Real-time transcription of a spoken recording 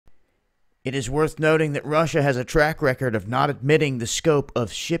It is worth noting that Russia has a track record of not admitting the scope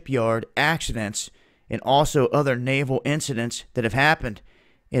of shipyard accidents and also other naval incidents that have happened.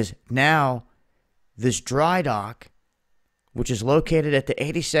 Is now this dry dock, which is located at the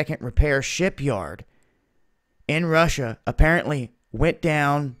 82nd Repair Shipyard in Russia, apparently went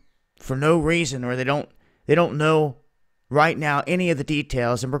down for no reason, or they don't know right now any of the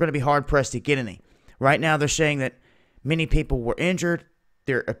details, and we're going to be hard pressed to get any. Right now they're saying that many people were injured.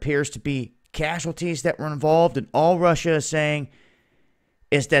 There appears to be casualties that were involved, and all Russia is saying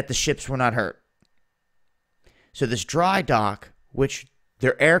is that the ships were not hurt. So this dry dock, which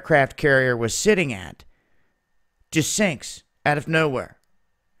their aircraft carrier was sitting at, just sinks out of nowhere.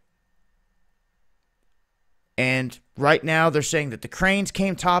 And right now they're saying that the cranes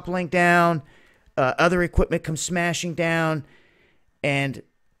came toppling down, other equipment comes smashing down, and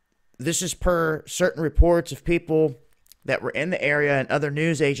this is per certain reports of people that were in the area and other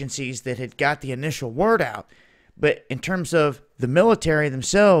news agencies that had got the initial word out. But in terms of the military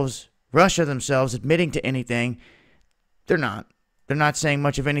themselves, Russia themselves admitting to anything, they're not. They're not saying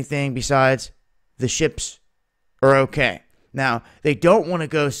much of anything besides the ships are okay. Now, they don't want to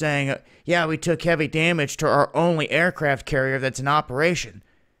go saying, yeah, we took heavy damage to our only aircraft carrier that's in operation.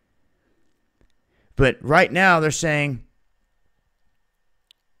 But right now they're saying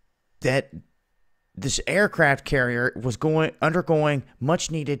that this aircraft carrier was undergoing much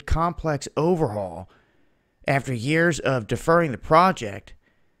needed complex overhaul after years of deferring the project.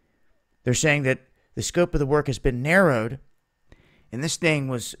 They're saying that the scope of the work has been narrowed, and this thing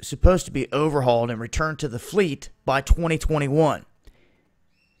was supposed to be overhauled and returned to the fleet by 2021.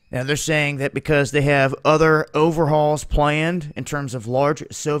 Now they're saying that because they have other overhauls planned in terms of large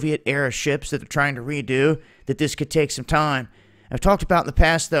Soviet-era ships that they're trying to redo, that this could take some time. I've talked about in the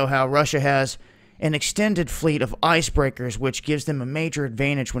past, though, how Russia has an extended fleet of icebreakers, which gives them a major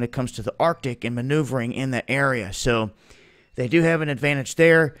advantage when it comes to the Arctic and maneuvering in that area. So they do have an advantage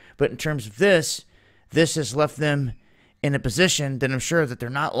there, but in terms of this has left them in a position that I'm sure that they're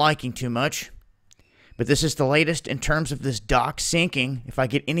not liking too much. But this is the latest in terms of this dock sinking. If I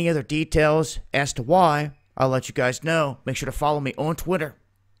get any other details as to why, I'll let you guys know. Make sure to follow me on Twitter.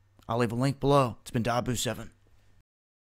 I'll leave a link below. It's been Dabu7.